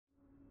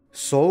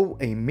So,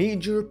 a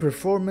major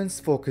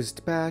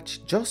performance-focused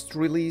patch just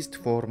released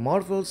for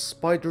Marvel's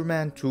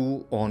Spider-Man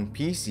 2 on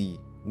PC,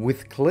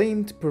 with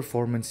claimed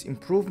performance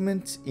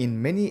improvements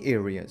in many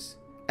areas,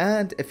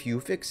 and a few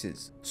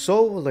fixes.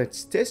 So,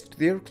 let's test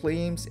their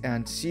claims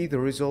and see the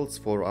results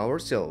for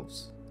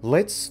ourselves.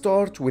 Let's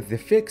start with the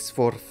fix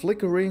for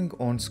flickering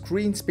on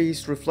screen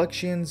space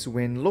reflections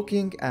when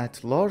looking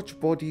at large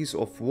bodies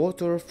of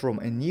water from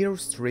a near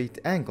straight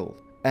angle.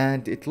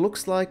 And it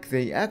looks like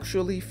they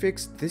actually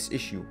fixed this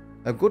issue.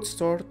 A good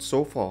start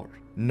so far.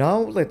 Now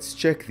let's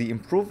check the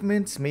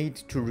improvements made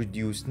to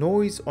reduce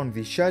noise on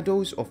the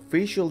shadows of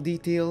facial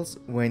details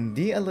when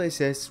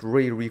DLSS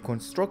ray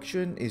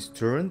reconstruction is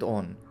turned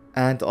on.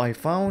 And I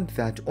found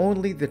that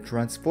only the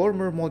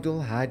transformer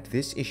model had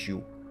this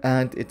issue,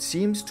 and it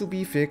seems to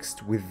be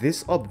fixed with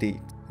this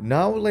update.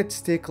 Now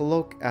let's take a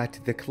look at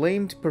the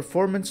claimed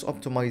performance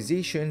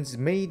optimizations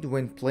made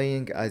when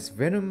playing as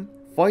Venom,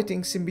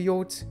 fighting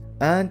symbiotes,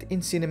 and in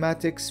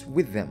cinematics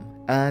with them.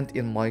 And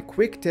in my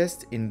quick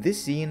test in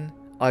this scene,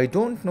 I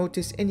don't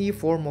notice any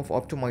form of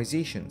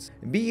optimizations,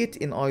 be it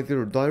in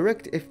either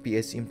direct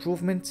FPS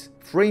improvements,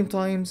 frame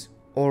times,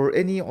 or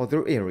any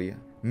other area.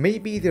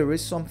 Maybe there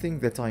is something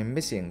that I'm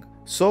missing,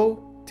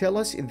 so tell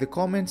us in the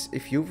comments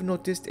if you've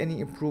noticed any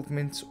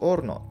improvements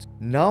or not.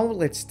 Now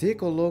let's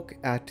take a look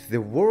at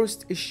the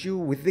worst issue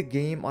with the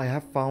game I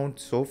have found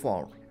so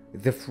far.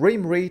 The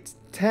frame rate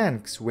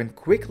tanks when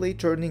quickly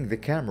turning the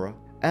camera,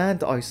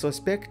 and I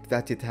suspect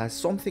that it has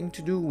something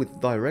to do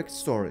with direct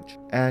storage.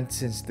 And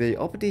since they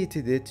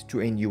updated it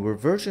to a newer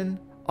version,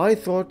 I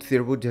thought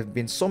there would have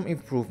been some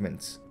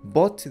improvements,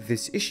 but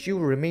this issue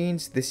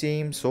remains the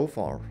same so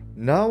far.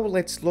 Now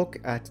let's look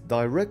at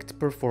direct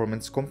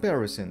performance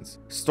comparisons,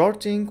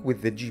 starting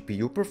with the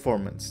GPU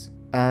performance.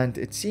 And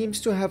it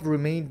seems to have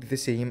remained the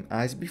same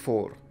as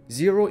before,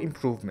 zero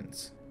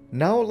improvements.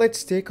 Now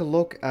let's take a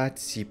look at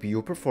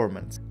CPU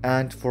performance,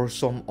 and for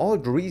some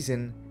odd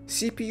reason,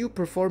 CPU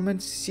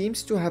performance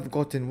seems to have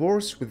gotten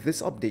worse with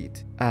this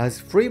update, as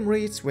frame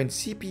rates when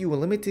CPU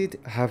limited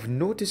have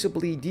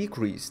noticeably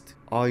decreased.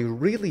 I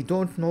really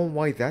don't know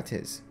why that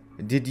is.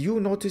 Did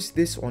you notice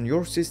this on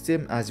your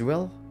system as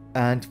well?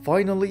 And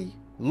finally,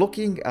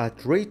 looking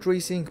at ray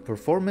tracing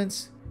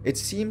performance, it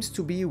seems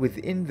to be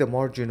within the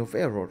margin of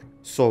error,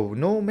 so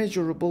no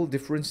measurable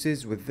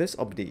differences with this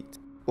update.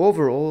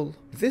 Overall,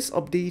 this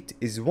update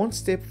is one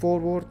step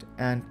forward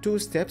and two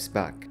steps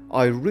back.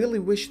 I really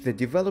wish the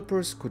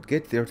developers could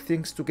get their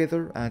things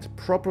together and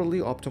properly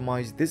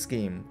optimize this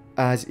game,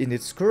 as in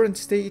its current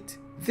state,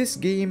 this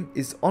game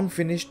is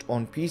unfinished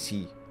on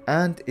PC,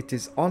 and it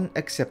is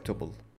unacceptable.